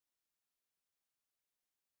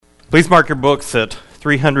Please mark your books at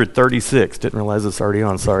 336. Didn't realize it's already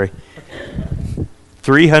on, sorry.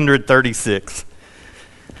 336.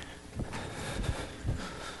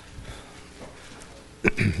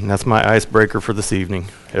 That's my icebreaker for this evening.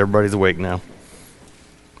 Everybody's awake now.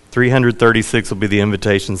 336 will be the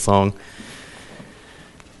invitation song.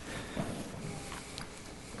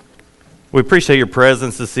 We appreciate your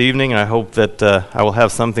presence this evening. I hope that I will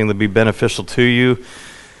have something that will be beneficial to you.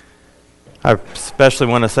 I especially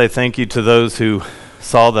want to say thank you to those who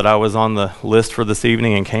saw that I was on the list for this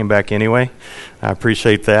evening and came back anyway. I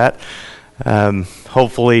appreciate that.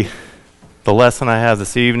 Hopefully the lesson I have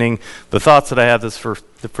this evening, the thoughts that I have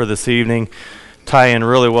for this evening, tie in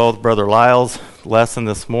really well with Brother Lyle's lesson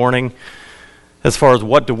this morning as far as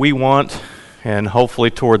what do we want, and hopefully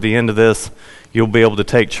toward the end of this you'll be able to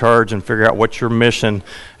take charge and figure out what your mission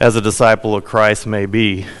as a disciple of Christ may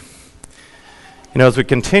be. You know, as we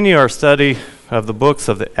continue our study of the books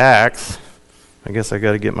of the Acts, I guess I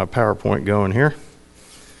got to get my PowerPoint going here.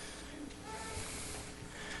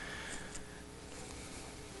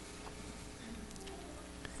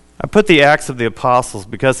 I put the Acts of the Apostles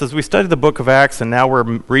because as we study the book of Acts, and now we're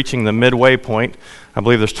reaching the midway point, I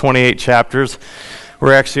believe there's 28 chapters.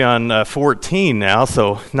 We're actually on 14 now,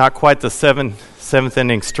 so not quite the seventh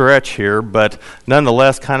inning stretch here, but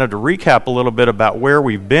nonetheless, kind of to recap a little bit about where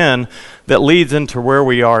we've been that leads into where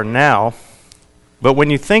we are now. But when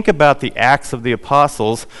you think about the Acts of the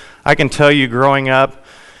Apostles, I can tell you growing up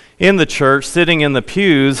in the church, sitting in the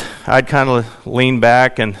pews, I'd kind of lean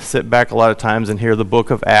back and sit back a lot of times and hear the book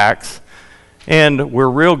of Acts. And we're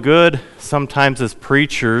real good sometimes as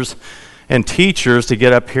preachers and teachers to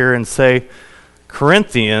get up here and say,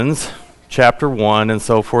 Corinthians chapter 1 and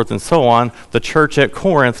so forth and so on, the church at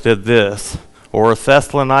Corinth did this. Or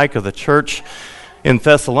Thessalonica, the church in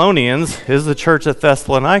Thessalonians is the church at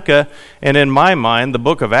Thessalonica, and in my mind, the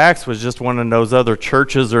book of Acts was just one of those other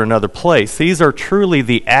churches or another place. These are truly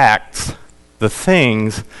the acts, the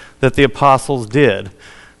things that the apostles did,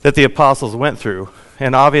 that the apostles went through.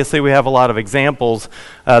 And obviously we have a lot of examples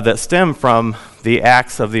that stem from the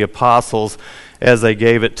Acts of the apostles as they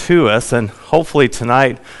gave it to us, and hopefully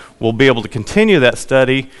tonight we'll be able to continue that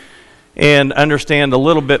study and understand a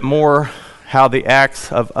little bit more how the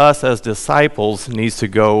acts of us as disciples needs to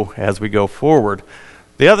go as we go forward.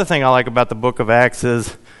 The other thing I like about the book of Acts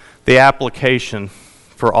is the application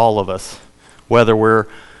for all of us, whether we're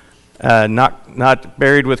not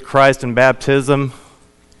buried with Christ in baptism,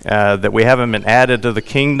 that we haven't been added to the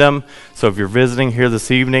kingdom. So if you're visiting here this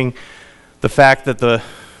evening, the fact that the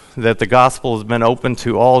gospel has been open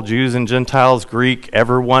to all Jews and Gentiles, Greek,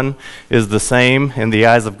 everyone is the same in the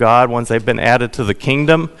eyes of God once they've been added to the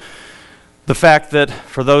kingdom. The fact that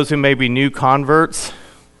for those who may be new converts,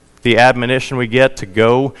 the admonition we get to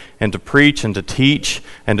go and to preach and to teach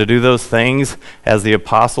and to do those things as the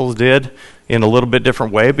apostles did in a little bit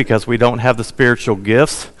different way because we don't have the spiritual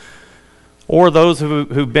gifts. Or those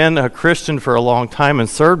who've been a Christian for a long time and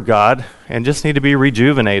served God and just need to be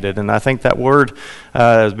rejuvenated. And I think that word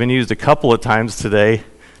has been used a couple of times today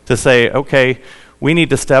to say, okay, we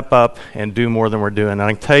need to step up and do more than we're doing. And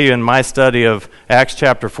I can tell you in my study of Acts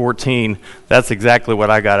chapter 14, that's exactly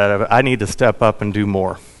what I got out of it. I need to step up and do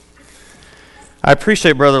more. I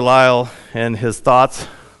appreciate Brother Lyle and his thoughts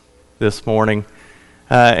this morning.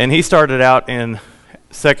 And he started out in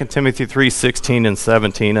 2 Timothy 3:16 and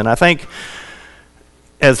 17. And I think,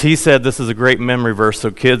 as he said, this is a great memory verse.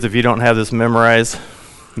 So kids, if you don't have this memorized,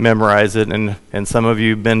 memorize it. And some of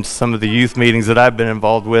you have been to some of the youth meetings that I've been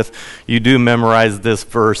involved with, you do memorize this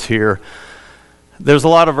verse here. There's a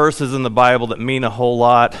lot of verses in the Bible that mean a whole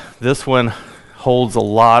lot. This one holds a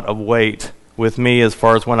lot of weight with me as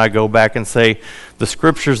far as when I go back and say, the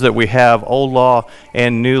scriptures that we have, old law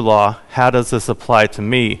and new law, how does this apply to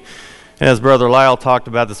me? And as Brother Lyle talked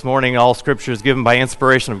about this morning, all scripture is given by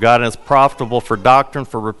inspiration of God and is profitable for doctrine,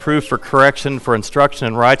 for reproof, for correction, for instruction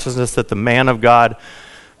in righteousness, that the man of God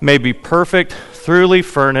may be perfect, thoroughly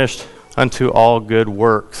furnished unto all good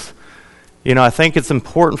works. You know, I think it's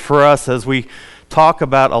important for us as we talk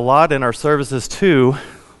about a lot in our services too,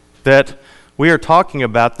 that we are talking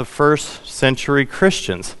about the first century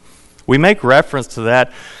Christians. We make reference to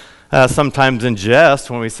that sometimes in jest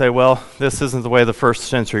when we say, well, this isn't the way the first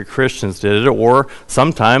century Christians did it, or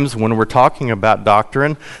sometimes when we're talking about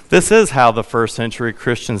doctrine, this is how the first century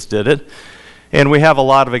Christians did it. And we have a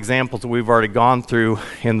lot of examples that we've already gone through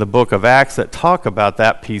in the book of Acts that talk about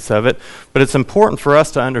that piece of it. But it's important for us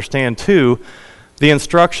to understand, too, the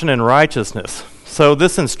instruction in righteousness. So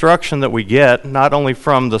this instruction that we get, not only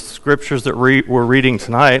from the scriptures that we're reading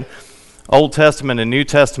tonight, Old Testament and New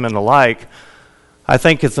Testament alike, I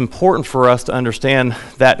think it's important for us to understand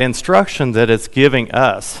that instruction that it's giving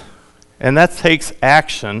us. And that takes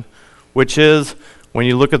action, which is, when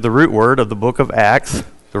you look at the root word of the book of Acts,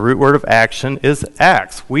 the root word of action is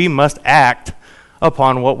acts. We must act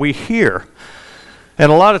upon what we hear. And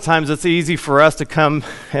a lot of times it's easy for us to come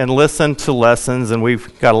and listen to lessons, and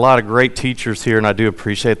we've got a lot of great teachers here, and I do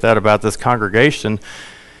appreciate that about this congregation.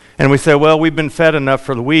 And we say, well, we've been fed enough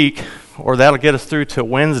for the week, or that'll get us through to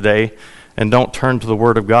Wednesday, and don't turn to the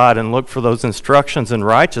Word of God and look for those instructions in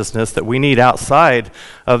righteousness that we need outside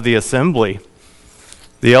of the assembly.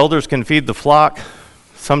 The elders can feed the flock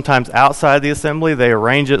sometimes outside the assembly. They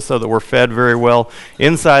arrange it so that we're fed very well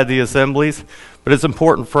inside the assemblies. But it's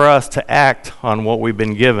important for us to act on what we've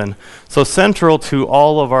been given. So central to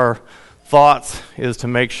all of our thoughts is to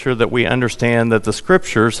make sure that we understand that the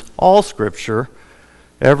Scriptures, all Scripture,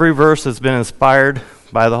 every verse has been inspired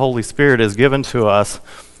by the Holy Spirit, is given to us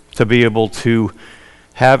to be able to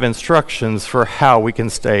have instructions for how we can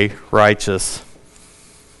stay righteous.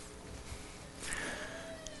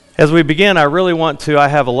 As we begin, I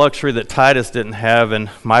have a luxury that Titus didn't have, and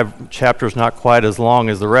my chapter's not quite as long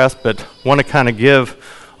as the rest, but want to kind of give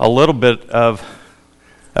a little bit of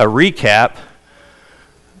a recap.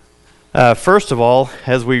 First of all,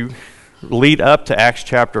 as we lead up to Acts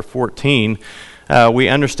chapter 14, we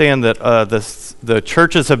understand that the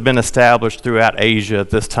churches have been established throughout Asia at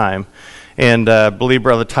this time. And I believe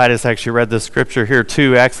Brother Titus actually read this scripture here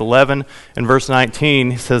too, Acts 11 and verse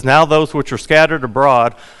 19. He says, "Now those which are scattered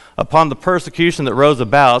abroad upon the persecution that rose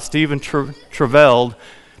about, Stephen traveled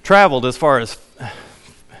as far as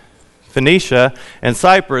Phoenicia and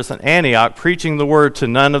Cyprus and Antioch, preaching the word to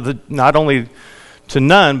not only to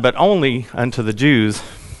none, but only unto the Jews."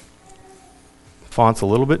 Font's a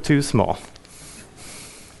little bit too small.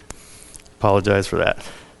 Apologize for that.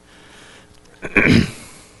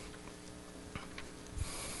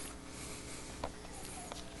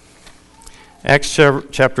 Acts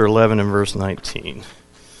chapter 11 and verse 19.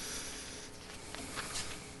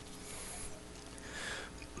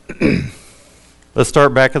 Let's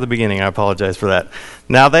start back at the beginning. I apologize for that.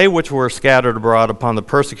 "Now they which were scattered abroad upon the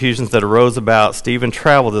persecutions that arose about, Stephen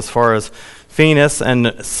traveled as far as Phoenicia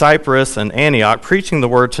and Cyprus and Antioch, preaching the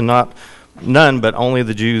word to none but only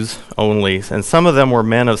the Jews only. And some of them were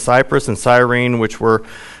men of Cyprus and Cyrene, which were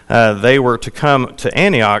they were to come to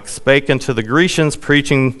Antioch, spake unto the Grecians,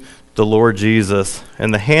 preaching the Lord Jesus.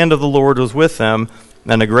 And the hand of the Lord was with them,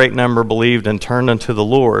 and a great number believed and turned unto the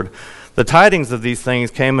Lord. The tidings of these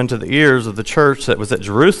things came unto the ears of the church that was at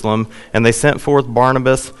Jerusalem, and they sent forth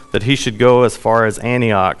Barnabas that he should go as far as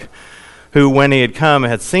Antioch, who, when he had come,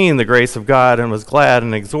 had seen the grace of God, and was glad,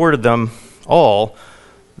 and exhorted them all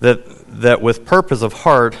that with purpose of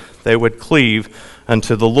heart they would cleave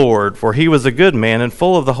unto the Lord. For he was a good man, and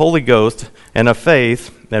full of the Holy Ghost and of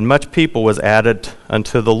faith, and much people was added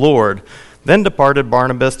unto the Lord. Then departed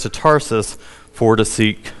Barnabas to Tarsus for to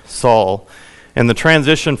seek Saul." And the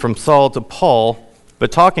transition from Saul to Paul, but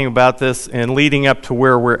talking about this and leading up to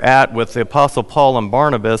where we're at with the Apostle Paul and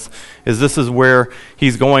Barnabas, this is where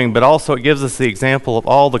he's going, but also it gives us the example of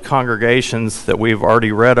all the congregations that we've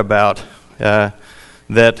already read about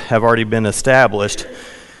that have already been established.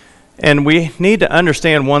 And we need to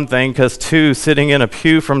understand one thing, because too, sitting in a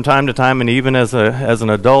pew from time to time, and even as an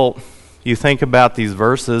adult, you think about these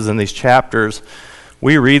verses and these chapters.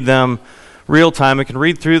 We read them real time. We can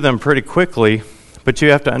read through them pretty quickly, but you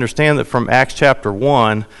have to understand that from Acts chapter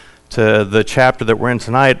 1 to the chapter that we're in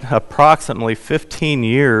tonight, approximately 15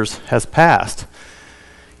 years has passed.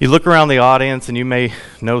 You look around the audience, and you may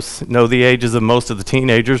know the ages of most of the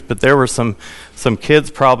teenagers, but there were some kids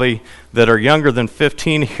probably that are younger than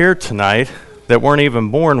 15 here tonight that weren't even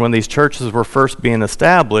born when these churches were first being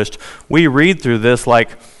established. We read through this like,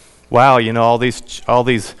 wow, all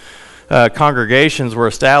these congregations were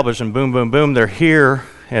established, and boom, boom, boom, they're here.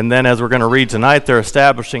 And then as we're going to read tonight, they're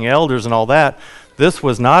establishing elders and all that. This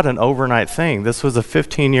was not an overnight thing. This was a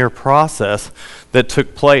 15-year process that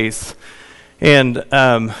took place. And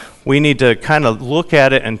we need to kind of look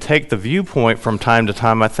at it and take the viewpoint from time to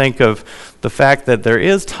time. I think of the fact that there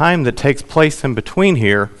is time that takes place in between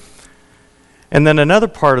here. And then another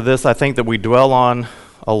part of this I think that we dwell on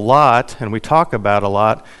a lot and we talk about a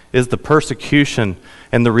lot is the persecution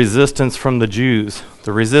and the resistance from the Jews,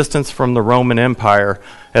 the resistance from the Roman Empire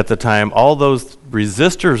at the time. All those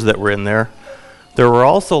resistors that were in there were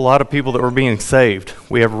also a lot of people that were being saved.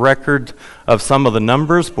 We have record of some of the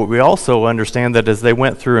numbers, but we also understand that as they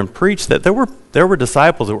went through and preached that there were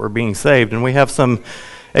disciples that were being saved, and we have some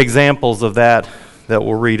examples of that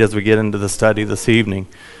we'll read as we get into the study this evening.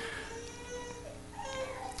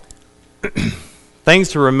 Things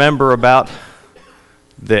to remember about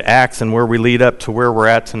the Acts and where we lead up to where we're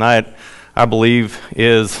at tonight, I believe,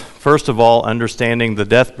 is first of all understanding the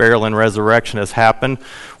death, burial, and resurrection has happened.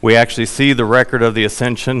 We actually see the record of the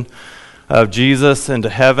ascension of Jesus into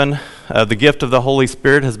heaven. The gift of the Holy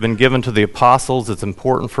Spirit has been given to the apostles. It's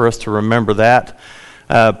important for us to remember that.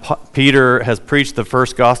 Peter has preached the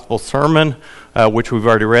first gospel sermon, which we've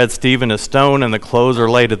already read. Stephen is stoned, and the clothes are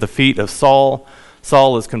laid at the feet of Saul.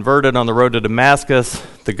 Saul is converted on the road to Damascus.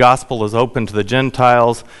 The gospel is open to the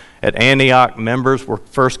Gentiles. At Antioch, members were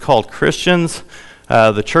first called Christians.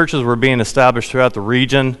 The churches were being established throughout the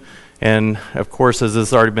region. And, of course, as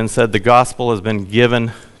has already been said, the gospel has been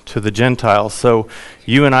given to the Gentiles. So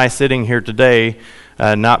you and I sitting here today,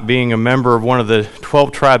 not being a member of one of the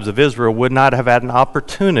 12 tribes of Israel, would not have had an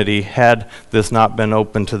opportunity had this not been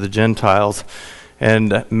open to the Gentiles.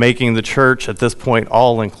 And making the church at this point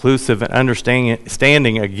all-inclusive and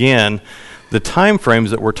understanding again the time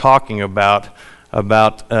frames that we're talking about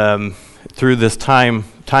through this time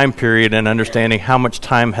period, and understanding how much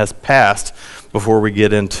time has passed before we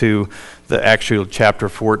get into the actual chapter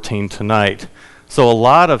 14 tonight. So a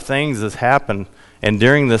lot of things has happened, and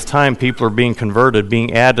during this time people are being converted,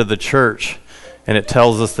 being added to the church, and it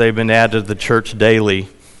tells us they've been added to the church daily.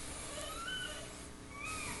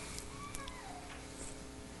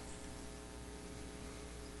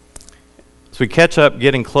 As we catch up,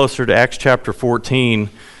 getting closer to Acts chapter 14,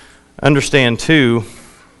 understand too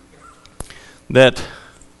that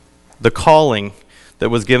the calling that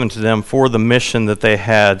was given to them for the mission that they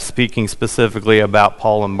had, speaking specifically about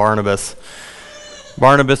Paul and Barnabas.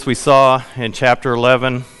 Barnabas, we saw in chapter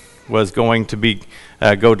 11, was going to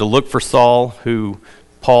go to look for Saul,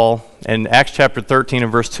 Paul, in Acts chapter 13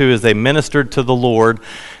 and verse 2, as they ministered to the Lord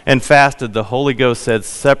and fasted, the Holy Ghost said,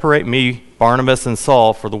 "Separate me, Barnabas and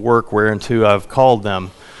Saul, for the work whereunto I've called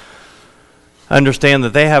them." Understand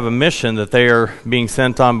that they have a mission that they are being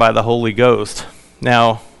sent on by the Holy Ghost.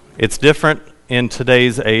 Now, it's different in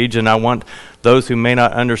today's age, and I want those who may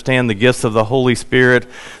not understand the gifts of the Holy Spirit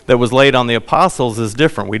that was laid on the apostles is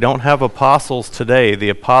different. We don't have apostles today. The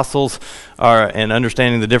apostles are, and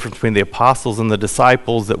understanding the difference between the apostles and the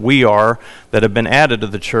disciples that we are, that have been added to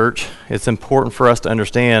the church, it's important for us to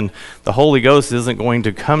understand the Holy Ghost isn't going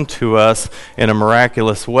to come to us in a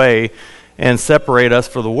miraculous way and separate us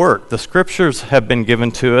for the work. The scriptures have been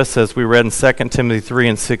given to us, as we read in 2 Timothy 3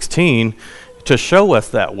 and 16, to show us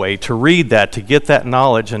that way, to read that, to get that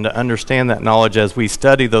knowledge, and to understand that knowledge as we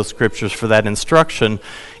study those scriptures for that instruction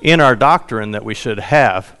in our doctrine that we should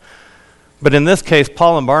have. But in this case,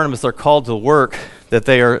 Paul and Barnabas are called to work that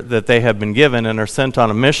they have been given and are sent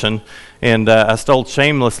on a mission. And I stole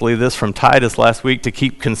shamelessly this from Titus last week to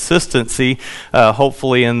keep consistency,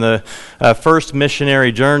 hopefully in the first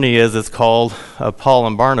missionary journey, as it's called, Paul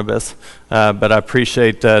and Barnabas. But I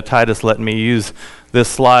appreciate Titus letting me use this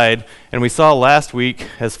slide. And we saw last week,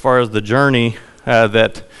 as far as the journey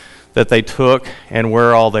that they took and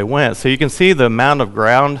where all they went. So you can see the amount of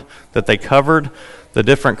ground that they covered, the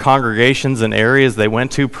different congregations and areas they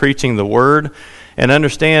went to preaching the word. And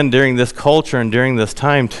understand, during this culture and during this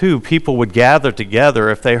time too, people would gather together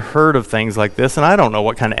if they heard of things like this. And I don't know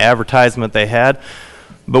what kind of advertisement they had,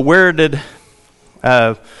 but where did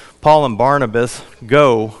Paul and Barnabas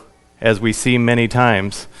go, as we see many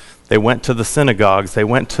times? They went to the synagogues. They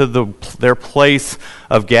went to their place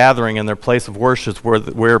of gathering and their place of worship,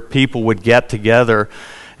 where people would get together,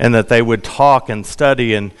 and that they would talk and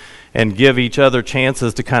study and give each other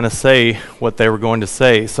chances to kind of say what they were going to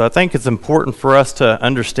say. So I think it's important for us to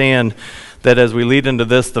understand that as we lead into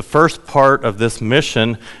this, the first part of this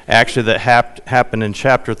mission, actually that happened in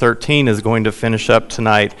chapter 13, is going to finish up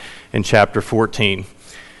tonight in chapter 14.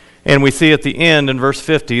 And we see at the end in verse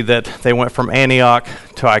 50 that they went from Antioch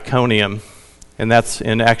to Iconium. And that's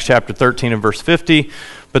in Acts chapter 13 and verse 50.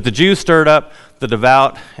 But the Jews stirred up the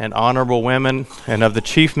devout and honorable women and of the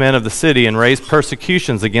chief men of the city, and raised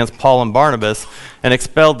persecutions against Paul and Barnabas, and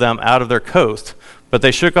expelled them out of their coast. But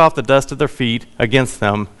they shook off the dust of their feet against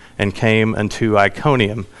them, and came unto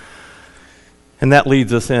Iconium. And that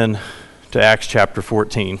leads us in to Acts chapter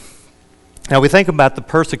 14. Now we think about the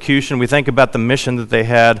persecution, we think about the mission that they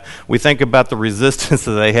had, we think about the resistance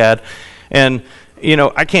that they had, and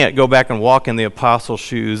I can't go back and walk in the apostles'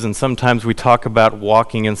 shoes, and sometimes we talk about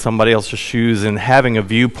walking in somebody else's shoes, and having a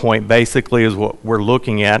viewpoint basically is what we're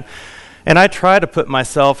looking at. And I try to put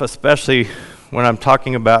myself, especially when I'm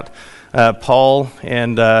talking about Paul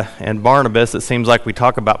and Barnabas, it seems like we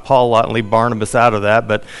talk about Paul a lot and leave Barnabas out of that,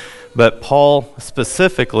 but Paul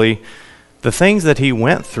specifically, the things that he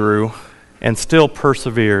went through and still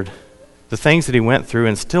persevered, the things that he went through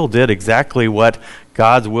and still did exactly what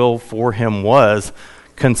God's will for him was,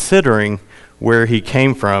 considering where he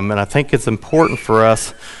came from. And I think it's important for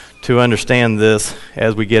us to understand this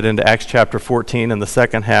as we get into Acts chapter 14 and the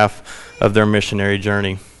second half of their missionary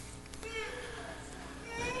journey.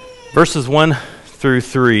 Verses 1 through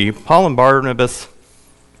 3, Paul and Barnabas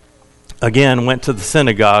again went to the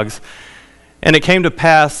synagogues, and it came to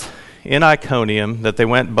pass in Iconium that they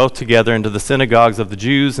went both together into the synagogues of the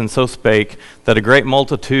Jews, and so spake, that a great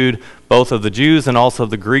multitude both of the Jews and also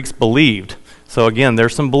of the Greeks believed. So again,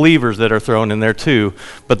 there's some believers that are thrown in there too.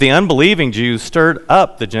 But the unbelieving Jews stirred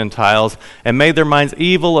up the Gentiles and made their minds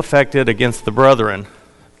evil affected against the brethren.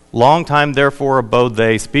 Long time therefore abode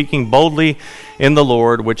they, speaking boldly in the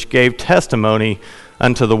Lord, which gave testimony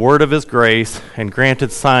unto the word of his grace, and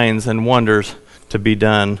granted signs and wonders to be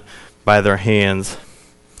done by their hands.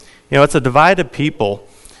 You know, it's a divided people.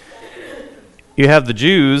 You have the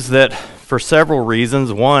Jews that, for several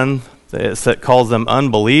reasons, one, that calls them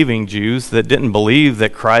unbelieving Jews that didn't believe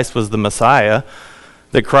that Christ was the Messiah,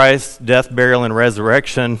 that Christ's death, burial, and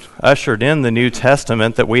resurrection ushered in the New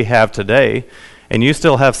Testament that we have today, and you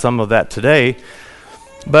still have some of that today.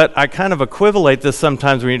 But I kind of equivalate this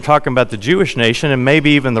sometimes when you're talking about the Jewish nation and maybe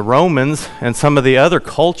even the Romans and some of the other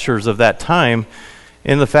cultures of that time,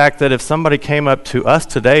 in the fact that if somebody came up to us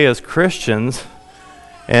today as Christians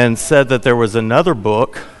and said that there was another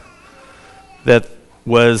book that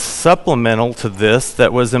was supplemental to this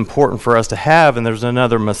that was important for us to have, and there's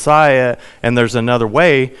another Messiah and there's another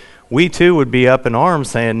way, we too would be up in arms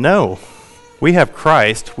saying, no, we have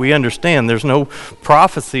Christ. We understand there's no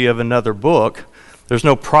prophecy of another book. There's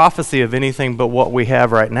no prophecy of anything but what we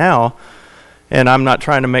have right now. And I'm not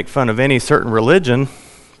trying to make fun of any certain religion,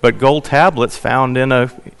 but gold tablets found in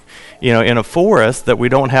a forest that we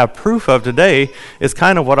don't have proof of today is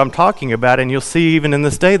kind of what I'm talking about. And you'll see even in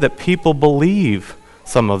this day that people believe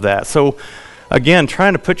some of that. So again,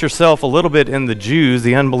 trying to put yourself a little bit in the Jews,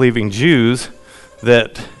 the unbelieving Jews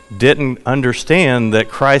that didn't understand that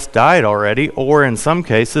Christ died already, or in some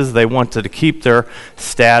cases they wanted to keep their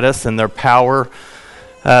status and their power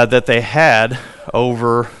that they had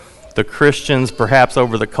over the Christians, perhaps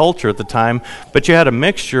over the culture at the time. But you had a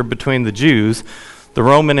mixture between the Jews, the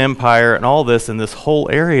Roman Empire, and all this in this whole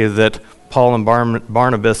area that Paul and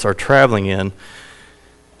Barnabas are traveling in.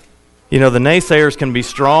 You know, the naysayers can be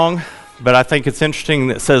strong, but I think it's interesting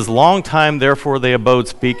that it says, long time therefore they abode,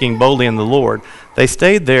 speaking boldly in the Lord. They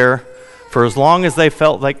stayed there for as long as they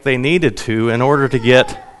felt like they needed to in order to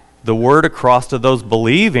get the word across to those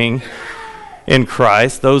believing in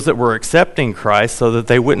Christ, those that were accepting Christ, so that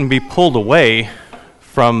they wouldn't be pulled away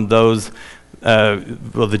from those,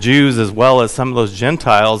 the Jews as well as some of those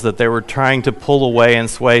Gentiles that they were trying to pull away and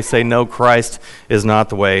sway, say, no, Christ is not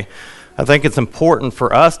the way. I think it's important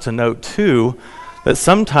for us to note, too, that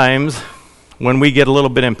sometimes when we get a little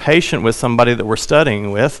bit impatient with somebody that we're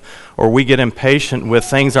studying with, or we get impatient with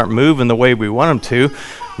things aren't moving the way we want them to,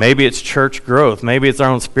 maybe it's church growth, maybe it's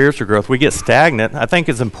our own spiritual growth, we get stagnant. I think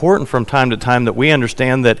it's important from time to time that we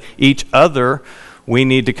understand that each other we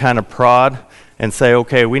need to kind of prod and say,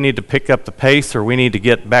 okay, we need to pick up the pace, or we need to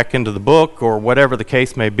get back into the book, or whatever the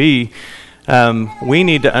case may be. We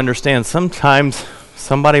need to understand sometimes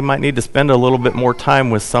somebody might need to spend a little bit more time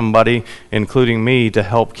with somebody, including me, to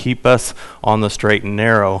help keep us on the straight and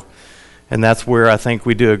narrow. And that's where I think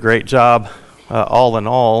we do a great job, all in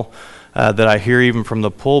all, that I hear even from the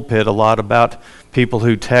pulpit a lot about people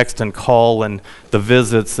who text and call and the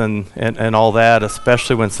visits and all that,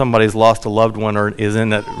 especially when somebody's lost a loved one or is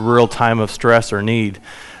in a real time of stress or need.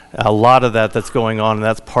 A lot of that's going on, and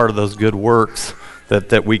that's part of those good works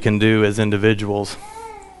that we can do as individuals.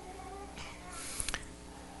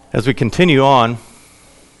 As we continue on,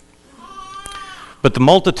 but the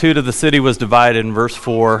multitude of the city was divided in verse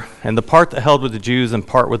 4, and the part that held with the Jews and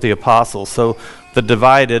part with the apostles. So the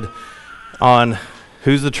divided on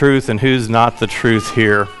who's the truth and who's not the truth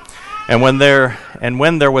here. And when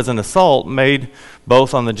there was an assault made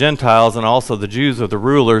both on the Gentiles and also the Jews of the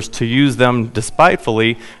rulers to use them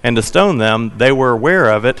despitefully and to stone them, they were aware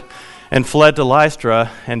of it and fled to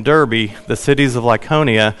Lystra and Derbe, the cities of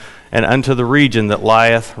Lycaonia, and unto the region that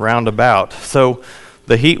lieth round about. So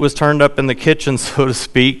the heat was turned up in the kitchen, so to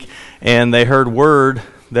speak, and they heard word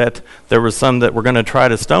that there was some that were going to try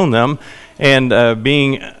to stone them, and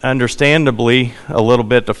being understandably a little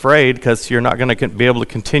bit afraid, because you're not going to be able to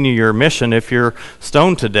continue your mission if you're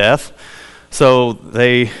stoned to death. So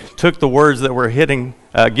they took the words that were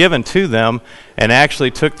given to them and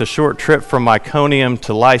actually took the short trip from Iconium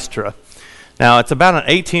to Lystra. Now, it's about an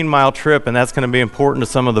 18-mile trip, and that's going to be important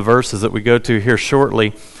to some of the verses that we go to here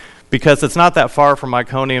shortly, because it's not that far from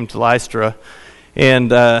Iconium to Lystra.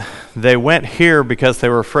 And they went here because they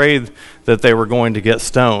were afraid that they were going to get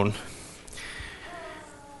stoned.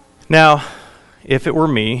 Now, if it were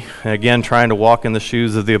me, again, trying to walk in the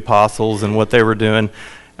shoes of the apostles and what they were doing,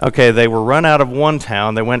 okay, they were run out of one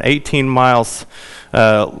town. They went 18 miles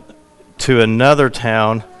to another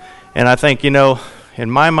town. And I think, in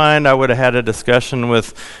my mind, I would have had a discussion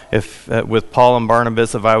with Paul and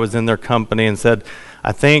Barnabas if I was in their company and said,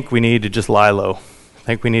 I think we need to just lie low. I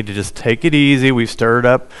think we need to just take it easy. We stirred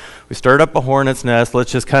up a hornet's nest.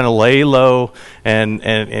 Let's just kind of lay low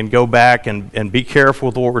and go back and be careful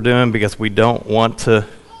with what we're doing, because we don't want to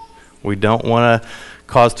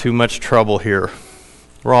cause too much trouble here.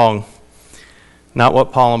 Wrong. Not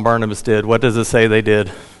what Paul and Barnabas did. What does it say they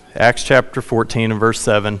did? Acts chapter 14 and verse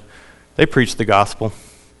 7. They preached the gospel.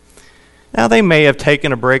 Now, they may have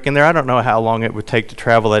taken a break in there. I don't know how long it would take to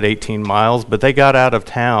travel that 18 miles, but they got out of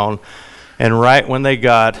town, and right when they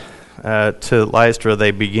got to Lystra, they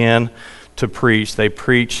began to preach. They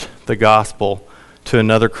preached the gospel to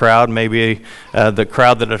another crowd, maybe the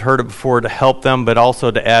crowd that had heard it before, to help them, but also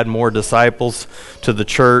to add more disciples to the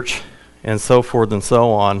church, and so forth and so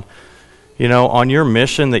on. On your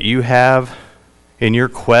mission that you have, in your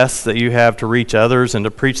quest that you have to reach others and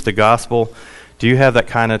to preach the gospel, do you have that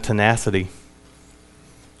kind of tenacity?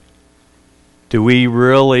 Do we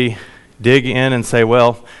really dig in and say,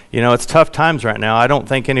 well, it's tough times right now. I don't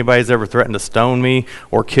think anybody's ever threatened to stone me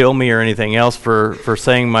or kill me or anything else for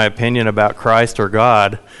saying my opinion about Christ or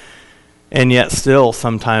God. And yet still,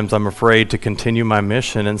 sometimes I'm afraid to continue my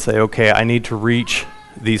mission and say, okay, I need to reach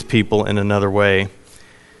these people in another way.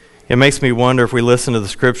 It makes me wonder, if we listen to the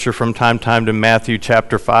scripture from time to time, to Matthew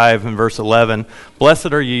chapter 5 and verse 11,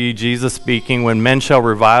 "Blessed are ye, Jesus speaking, when men shall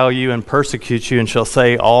revile you and persecute you, and shall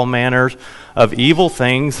say all manners of evil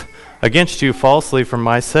things against you falsely for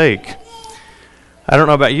my sake." I don't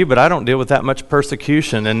know about you, but I don't deal with that much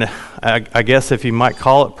persecution. And I guess if you might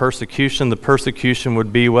call it persecution, the persecution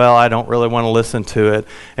would be, well, I don't really want to listen to it.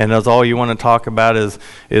 And as all you want to talk about is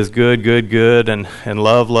good, good, good, and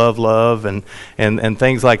love, love, love, and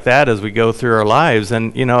things like that as we go through our lives.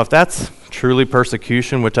 And, if that's truly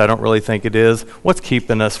persecution, which I don't really think it is, what's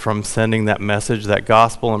keeping us from sending that message, that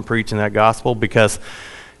gospel, and preaching that gospel? Because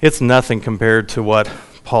it's nothing compared to what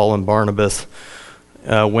Paul and Barnabas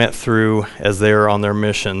went through as they were on their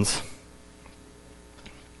missions.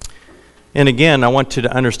 And again, I want you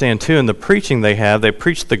to understand too, in the preaching they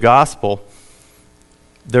preached the gospel.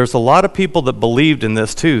 There's a lot of people that believed in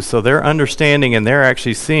this too, so they're understanding and they're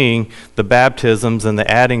actually seeing the baptisms and the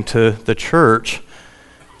adding to the church.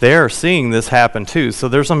 They're seeing this happen too. So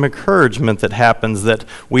there's some encouragement that happens that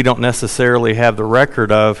we don't necessarily have the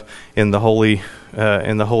record of in the Holy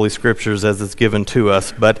Scriptures as it's given to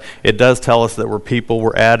us, but it does tell us that people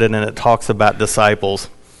were added, and it talks about disciples.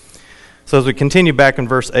 So as we continue back in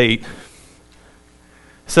verse 8, it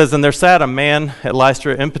says, "And there sat a man at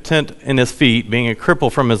Lystra, impotent in his feet, being a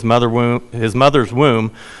cripple from his mother's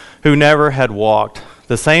womb, who never had walked.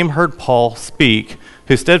 The same heard Paul speak,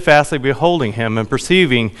 who steadfastly beholding him, and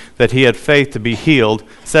perceiving that he had faith to be healed,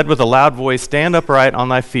 said with a loud voice, Stand upright on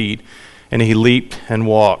thy feet. And he leaped and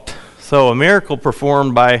walked." So a miracle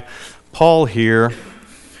performed by Paul here,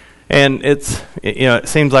 and it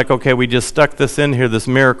seems like, okay, we just stuck this in here, this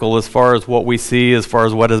miracle, as far as what we see, as far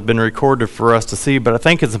as what has been recorded for us to see. But I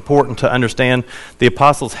think it's important to understand the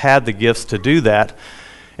apostles had the gifts to do that,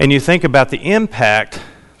 and you think about the impact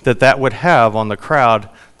that would have on the crowd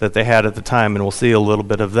that they had at the time, and we'll see a little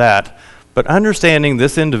bit of that. But understanding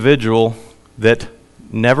this individual that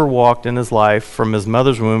never walked in his life from his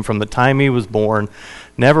mother's womb, from the time he was born,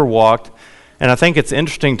 never walked. And I think it's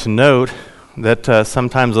interesting to note that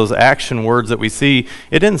sometimes those action words that we see,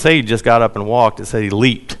 it didn't say he just got up and walked, it said he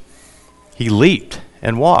leaped. He leaped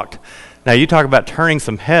and walked. Now you talk about turning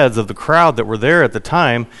some heads of the crowd that were there at the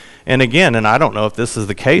time. And again, and I don't know if this is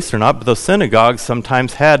the case or not, but those synagogues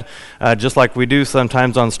sometimes had, just like we do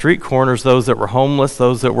sometimes on street corners, those that were homeless,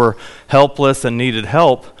 those that were helpless and needed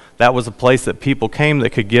help. That was a place that people came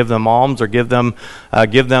that could give them alms or give them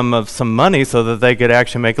of some money so that they could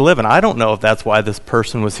actually make a living. I don't know if that's why this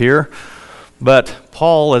person was here, but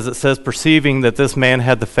Paul, as it says, perceiving that this man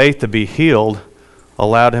had the faith to be healed,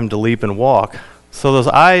 allowed him to leap and walk. So those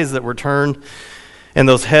eyes that were turned and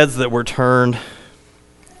those heads that were turned,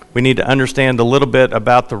 we need to understand a little bit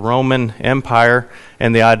about the Roman Empire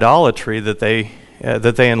and the idolatry that they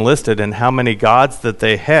enlisted, and how many gods that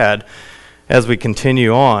they had as we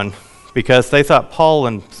continue on, because they thought Paul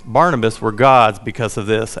and Barnabas were gods because of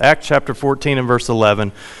this. Acts chapter 14 and verse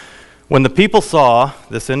 11, "When the people saw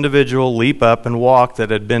this individual leap up and walk that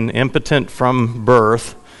had been impotent from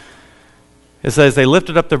birth," it says, "they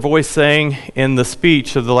lifted up their voice, saying in the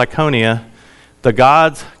speech of the Lycaonia, the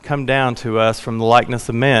gods come down to us from the likeness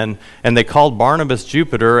of men, and they called Barnabas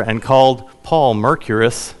Jupiter and called Paul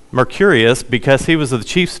Mercurius because he was the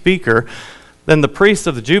chief speaker. Then the priest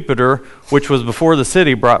of the Jupiter, which was before the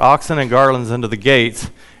city, brought oxen and garlands into the gates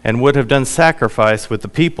and would have done sacrifice with the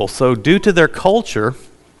people. So due to their culture,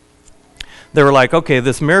 they were like, okay,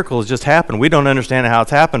 this miracle has just happened. We don't understand how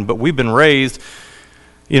it's happened, but we've been raised,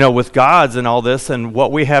 with gods and all this, and what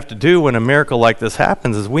we have to do when a miracle like this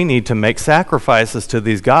happens is we need to make sacrifices to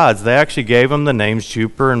these gods. They actually gave them the names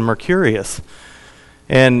Jupiter and Mercurius.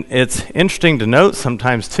 And it's interesting to note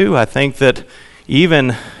sometimes, too, I think that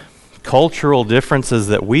even cultural differences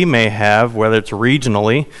that we may have, whether it's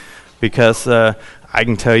regionally, because I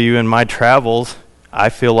can tell you in my travels, I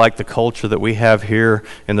feel like the culture that we have here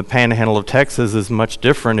in the Panhandle of Texas is much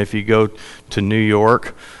different if you go to New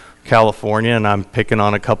York, California, and I'm picking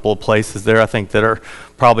on a couple of places there I think that are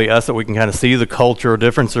probably us that we can kind of see the cultural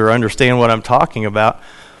difference or understand what I'm talking about.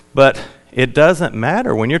 But it doesn't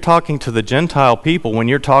matter. When you're talking to the Gentile people, when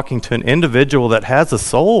you're talking to an individual that has a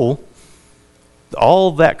soul,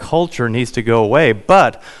 all that culture needs to go away.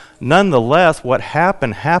 But nonetheless, what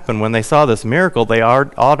happened when they saw this miracle. They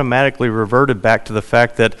automatically reverted back to the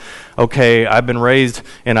fact that, okay, I've been raised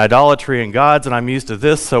in idolatry and gods, and I'm used to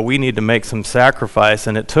this, so we need to make some sacrifice.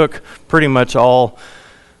 And it took pretty much all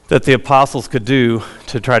that the apostles could do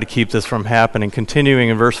to try to keep this from happening. Continuing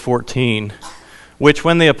in verse 14, which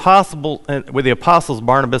when the apostles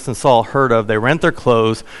Barnabas and Saul heard of, they rent their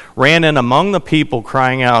clothes, ran in among the people,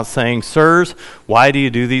 crying out, saying, Sirs, why do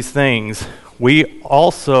you do these things? We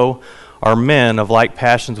also are men of like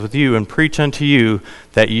passions with you, and preach unto you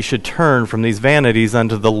that ye should turn from these vanities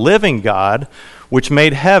unto the living God, which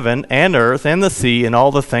made heaven and earth and the sea and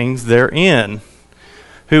all the things therein,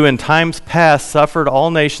 who in times past suffered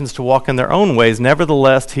all nations to walk in their own ways.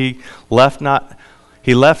 Nevertheless, he left not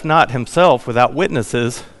himself without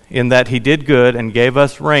witnesses, in that he did good and gave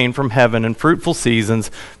us rain from heaven and fruitful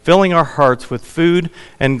seasons, filling our hearts with food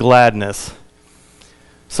and gladness.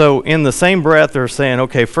 So in the same breath, they're saying,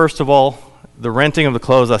 okay, first of all, the renting of the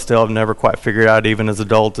clothes I still have never quite figured out, even as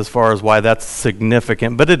adults, as far as why that's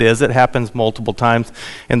significant. But it is. It happens multiple times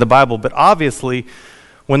in the Bible. But obviously,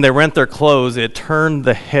 when they rent their clothes, it turned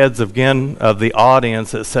the heads again of the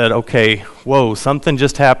audience. It said, okay, whoa, something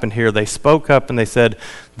just happened here. They spoke up and they said,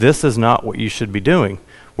 this is not what you should be doing.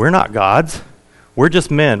 We're not gods. We're just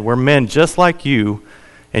men. We're men just like you,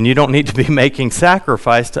 and you don't need to be making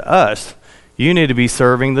sacrifice to us. You need to be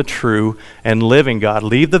serving the true and living God.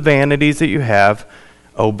 Leave the vanities that you have,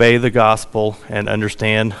 obey the gospel, and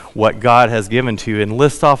understand what God has given to you, and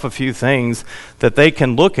list off a few things that they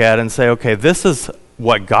can look at and say, okay, this is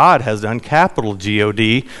what God has done, capital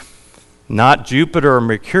G-O-D, not Jupiter or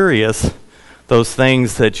Mercurius, those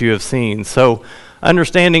things that you have seen. So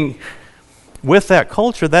understanding with that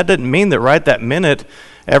culture, that didn't mean that right that minute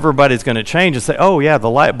everybody's going to change and say, oh yeah, the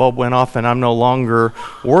light bulb went off and I'm no longer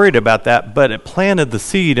worried about that. But it planted the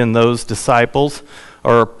seed in those disciples,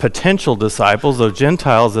 or potential disciples, those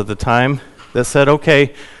Gentiles at the time, that said,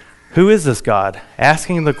 okay, who is this God?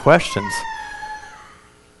 Asking the questions.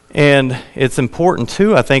 And it's important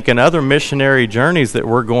too, I think, in other missionary journeys that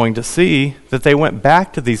we're going to see, that they went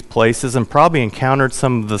back to these places and probably encountered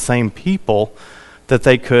some of the same people that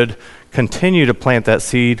they could continue to plant that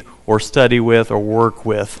seed or study with or work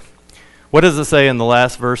with. What does it say in the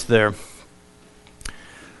last verse there?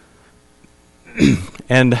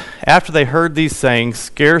 And after they heard these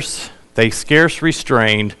sayings, they scarce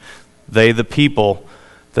restrained, they the people,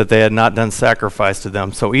 that they had not done sacrifice to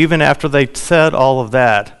them. So even after they said all of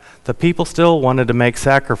that, the people still wanted to make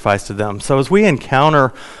sacrifice to them. So as we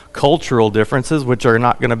encounter cultural differences, which are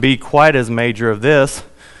not going to be quite as major of this,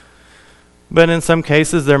 but in some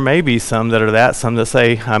cases there may be some that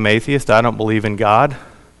say, I'm atheist, I don't believe in God.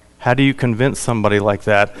 How do you convince somebody like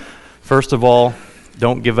that? First of all,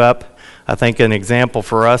 don't give up. I think an example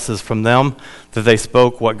for us is from them, that they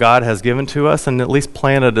spoke what God has given to us and at least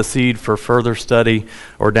planted a seed for further study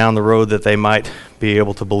or down the road that they might be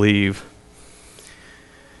able to believe.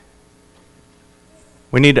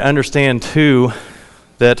 We need to understand, too,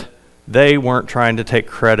 that they weren't trying to take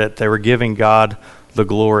credit. They were giving God the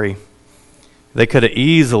glory. They could have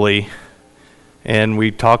easily, and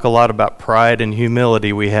we talk a lot about pride and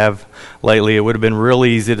humility we have lately, it would have been real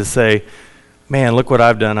easy to say, man, look what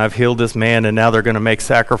I've done. I've healed this man, and now they're going to make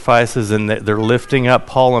sacrifices, and they're lifting up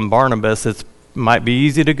Paul and Barnabas. It might be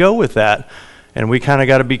easy to go with that, and we kind of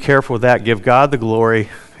got to be careful with that. Give God the glory.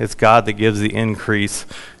 It's God that gives the increase,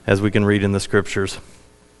 as we can read in the Scriptures.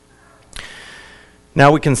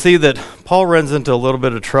 Now we can see that Paul runs into a little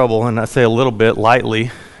bit of trouble, and I say a little bit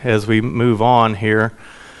lightly as we move on here.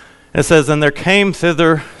 It says, "And there came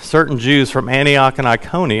thither certain Jews from Antioch and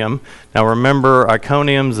Iconium." Now remember,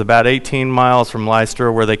 Iconium's about 18 miles from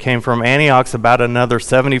Lystra, where they came from. Antioch's about another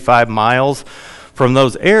 75 miles from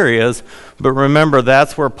those areas. But remember,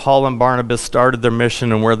 that's where Paul and Barnabas started their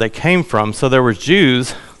mission and where they came from. So there were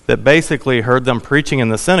Jews that basically heard them preaching in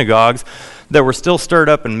the synagogues that were still stirred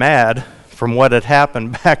up and mad from what had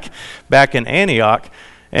happened back in Antioch.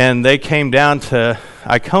 And they came down to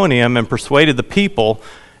Iconium and persuaded the people.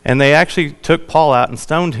 And they actually took Paul out and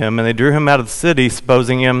stoned him, and they drew him out of the city,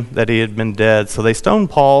 supposing him that he had been dead. So they stoned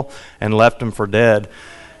Paul and left him for dead.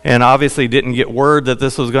 And obviously didn't get word that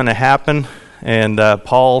this was going to happen, and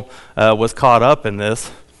Paul was caught up in this.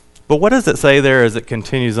 But what does it say there as it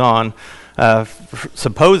continues on?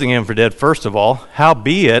 Supposing him for dead, first of all,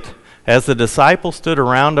 howbeit, as the disciples stood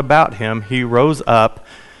around about him, he rose up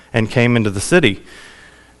and came into the city.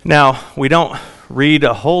 Now, we don't read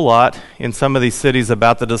a whole lot in some of these cities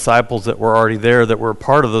about the disciples that were already there, that were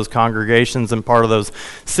part of those congregations and part of those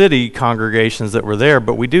city congregations that were there.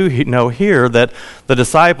 But we do know here that the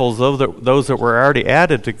disciples, those that were already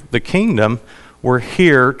added to the kingdom, were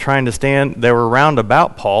here trying to stand. They were round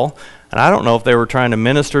about Paul. And I don't know if they were trying to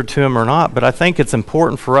minister to him or not, but I think it's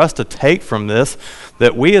important for us to take from this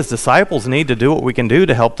that we as disciples need to do what we can do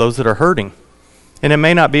to help those that are hurting. And it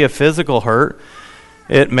may not be a physical hurt.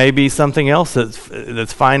 It may be something else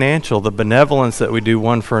that's financial, the benevolence that we do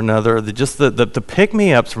one for another, the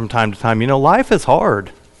pick-me-ups from time to time. You know, life is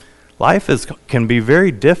hard. Life can be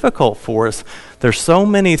very difficult for us. There's so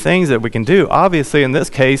many things that we can do. Obviously, in this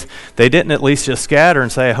case, they didn't at least just scatter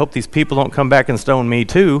and say, I hope these people don't come back and stone me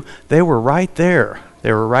too. They were right there.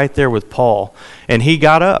 They were right there with Paul. And he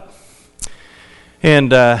got up.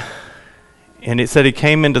 And it said he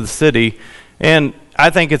came into the city. And I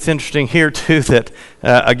think it's interesting here, too, that,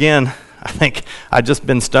 again, I think I've just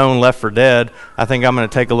been stoned, left for dead. I think I'm going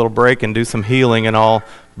to take a little break and do some healing and all.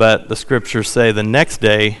 But the scriptures say the next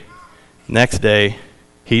day,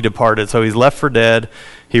 he departed. So he's left for dead.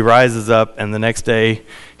 He rises up, and the next day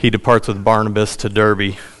he departs with Barnabas to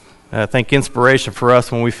Derbe. I think inspiration for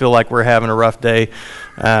us when we feel like we're having a rough day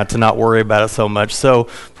to not worry about it so much. So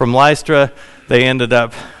from Lystra, they ended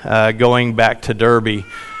up going back to Derbe.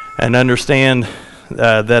 And understand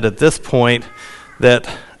that at this point, that,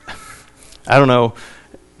 I don't know,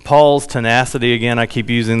 Paul's tenacity, again, I keep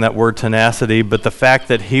using that word tenacity, but the fact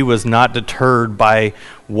that he was not deterred by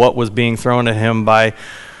what was being thrown at him, by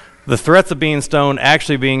the threats of being stoned,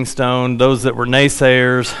 actually being stoned, those that were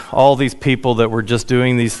naysayers, all these people that were just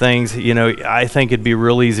doing these things, you know, I think it'd be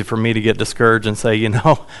real easy for me to get discouraged and say, you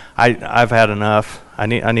know, I've had enough. I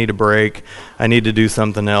need a break. I need to do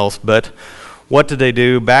something else. But what did they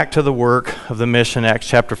do? Back to the work of the mission, Acts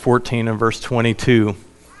chapter 14 and verse 21.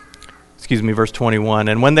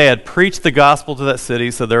 And when they had preached the gospel to that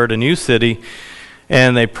city, so they're at a new city,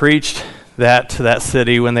 and they preached that to that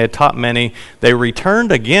city, when they had taught many, they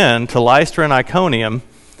returned again to Lystra and Iconium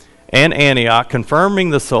and Antioch,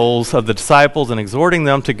 confirming the souls of the disciples and exhorting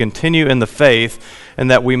them to continue in the faith, and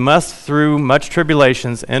that we must, through much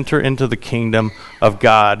tribulations, enter into the kingdom of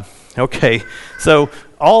God. Okay, so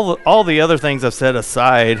all the other things I've said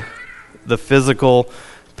aside, the physical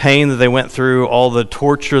pain that they went through, all the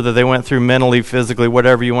torture that they went through mentally, physically,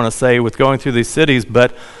 whatever you want to say, with going through these cities,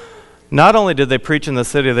 but not only did they preach in the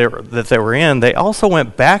city that they were in, they also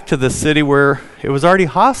went back to the city where it was already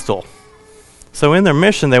hostile. So in their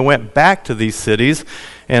mission, they went back to these cities,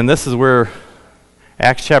 and this is where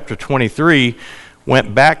Acts chapter 23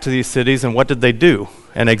 went back to these cities, and what did they do?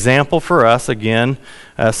 An example for us, again,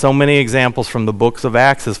 so many examples from the books of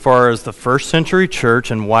Acts as far as the first century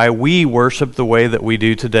church and why we worship the way that we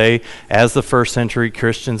do today as the first century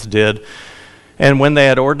Christians did. And when they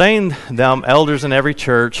had ordained them elders in every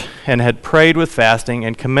church and had prayed with fasting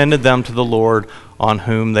and commended them to the Lord on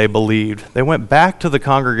whom they believed. They went back to the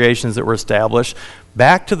congregations that were established,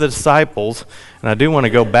 back to the disciples, and I do want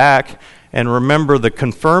to go back and remember the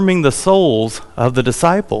confirming the souls of the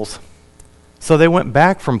disciples. So they went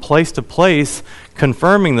back from place to place,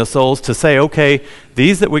 confirming the souls to say, okay,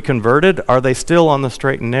 these that we converted, are they still on the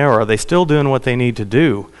straight and narrow? Are they still doing what they need to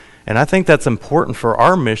do? And I think that's important for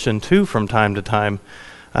our mission, too, from time to time.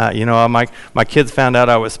 My kids found out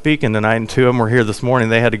I was speaking tonight, and two of them were here this morning.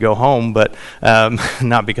 They had to go home, but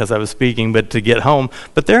not because I was speaking, but to get home.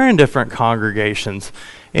 But they're in different congregations.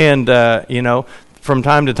 And, from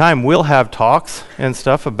time to time, we'll have talks and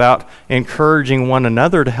stuff about encouraging one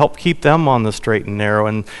another to help keep them on the straight and narrow.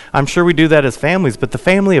 And I'm sure we do that as families, but the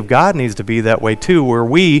family of God needs to be that way too, where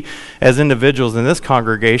we, as individuals in this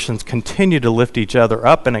congregation, continue to lift each other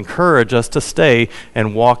up and encourage us to stay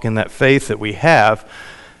and walk in that faith that we have.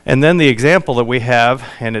 And then the example that we have,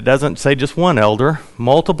 and it doesn't say just one elder,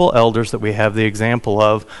 multiple elders that we have the example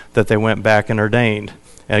of that they went back and ordained.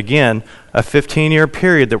 And again, a 15-year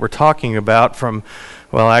period that we're talking about from,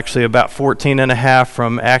 well, actually about 14 and a half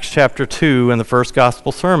from Acts chapter 2 in the first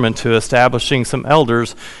gospel sermon to establishing some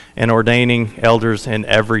elders and ordaining elders in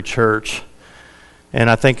every church. And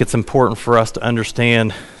I think it's important for us to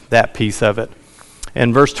understand that piece of it.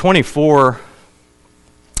 In verse 24,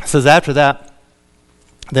 it says, after that,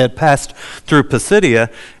 they had passed through Pisidia,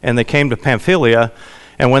 and they came to Pamphylia.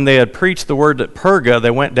 And when they had preached the word at Perga,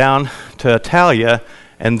 they went down to Attalia,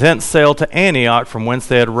 and thence sailed to Antioch, from whence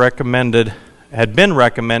they had been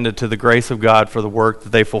recommended to the grace of God for the work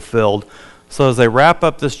that they fulfilled. So as they wrap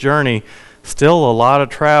up this journey, still a lot of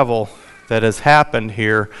travel that has happened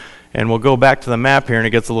here. And we'll go back to the map here, and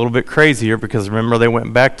it gets a little bit crazier, because remember, they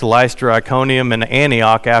went back to Lystra, Iconium, and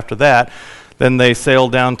Antioch after that. Then they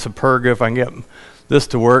sailed down to Perga. If I can get this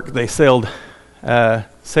to work, they sailed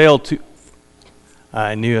to,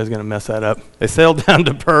 I knew I was going to mess that up. They sailed down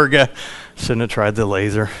to Perga. Shouldn't have tried the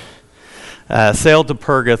laser. Sailed to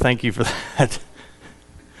Perga. Thank you for that.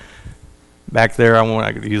 Back there, I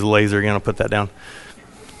won't use a laser again. I'll put that down.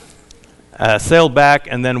 Sailed back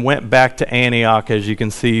and then went back to Antioch, as you can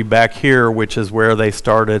see back here, which is where they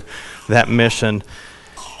started that mission.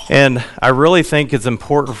 And I really think it's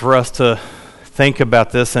important for us to think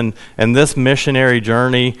about this, and this missionary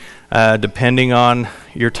journey, depending on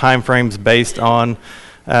your time frames based on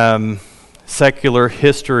secular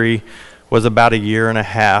history, was about a year and a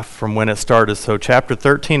half from when it started. So chapter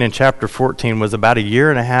 13 and chapter 14 was about a year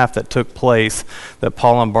and a half that took place that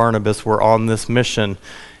Paul and Barnabas were on this mission,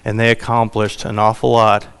 and they accomplished an awful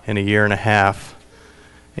lot in a year and a half,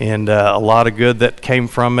 and a lot of good that came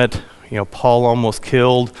from it. You know, Paul almost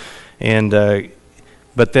killed, and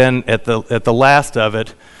but then at the last of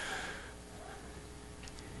it,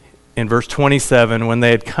 in verse 27, when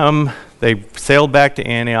they had come, they sailed back to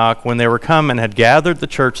Antioch. When they were come and had gathered the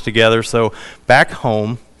church together, so back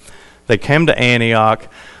home, they came to Antioch,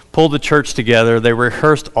 pulled the church together. They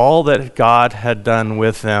rehearsed all that God had done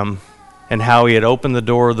with them and how he had opened the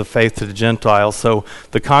door of the faith to the Gentiles. So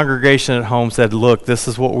the congregation at home said, look, this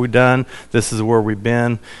is what we've done. This is where we've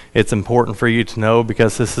been. It's important for you to know,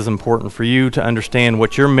 because this is important for you to understand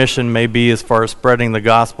what your mission may be as far as spreading the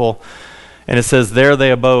gospel. And it says, there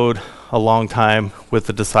they abode a long time with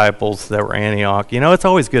the disciples that were Antioch. You know, it's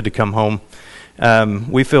always good to come home.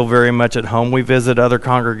 We feel very much at home. We visit other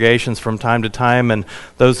congregations from time to time, and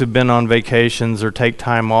those who've been on vacations or take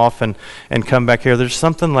time off and come back here, there's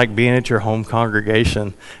something like being at your home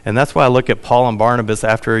congregation. And that's why I look at Paul and Barnabas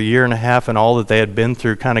after a year and a half and all that they had been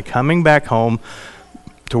through, kind of coming back home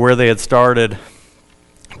to where they had started,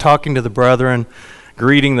 talking to the brethren,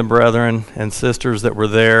 greeting the brethren and sisters that were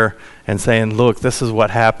there, and saying, look, this is what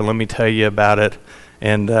happened. Let me tell you about it,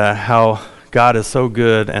 and how God is so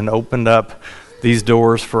good and opened up these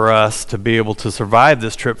doors for us to be able to survive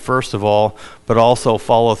this trip, first of all, but also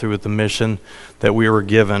follow through with the mission that we were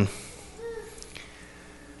given.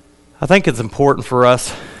 I think it's important for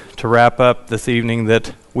us to wrap up this evening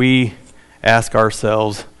that we ask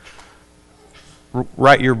ourselves,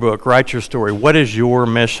 write your book, write your story. What is your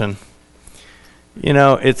mission? You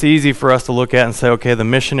know, it's easy for us to look at and say, okay, the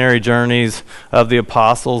missionary journeys of the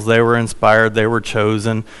apostles, they were inspired, they were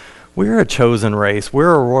chosen. We're a chosen race.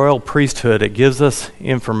 We're a royal priesthood. It gives us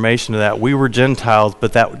information to that. We were Gentiles,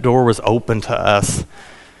 but that door was open to us.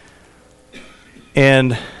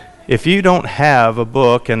 And if you don't have a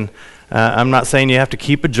book, and I'm not saying you have to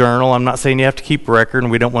keep a journal, I'm not saying you have to keep record,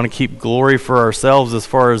 and we don't want to keep glory for ourselves as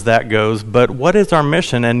far as that goes, but what is our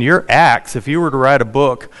mission? And your acts, if you were to write a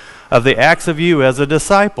book of the acts of you as a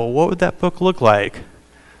disciple, what would that book look like?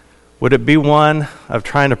 Would it be one of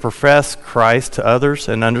trying to profess Christ to others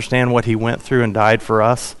and understand what he went through and died for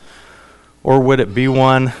us? Or would it be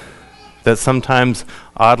one that sometimes,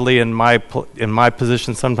 oddly, in my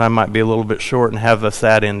position, sometimes might be a little bit short and have a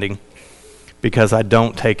sad ending, because I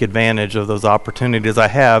don't take advantage of those opportunities I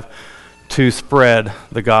have to spread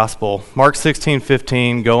the gospel? Mark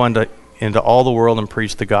 16:15, go into all the world and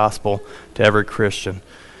preach the gospel to every Christian,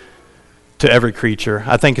 to every creature.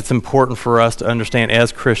 I think it's important for us to understand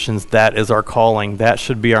as Christians that is our calling. That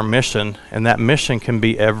should be our mission, and that mission can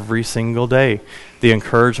be every single day. The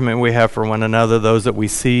encouragement we have for one another, those that we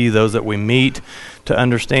see, those that we meet, to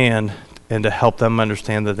understand and to help them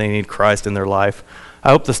understand that they need Christ in their life. I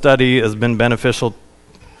hope the study has been beneficial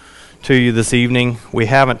to you this evening. We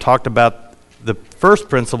haven't talked about the first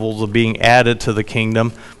principles of being added to the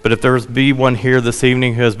kingdom, but if there be one here this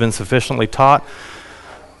evening who has been sufficiently taught.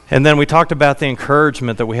 And then we talked about the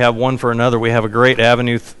encouragement that we have one for another. We have a great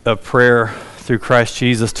avenue of prayer through Christ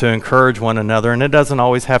Jesus to encourage one another. And it doesn't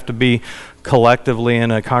always have to be collectively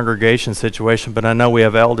in a congregation situation, but I know we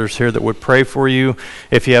have elders here that would pray for you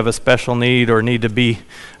if you have a special need or need to be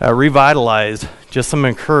revitalized, just some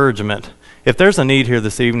encouragement. If there's a need here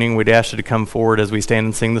this evening, we'd ask you to come forward as we stand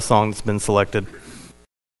and sing the song that's been selected.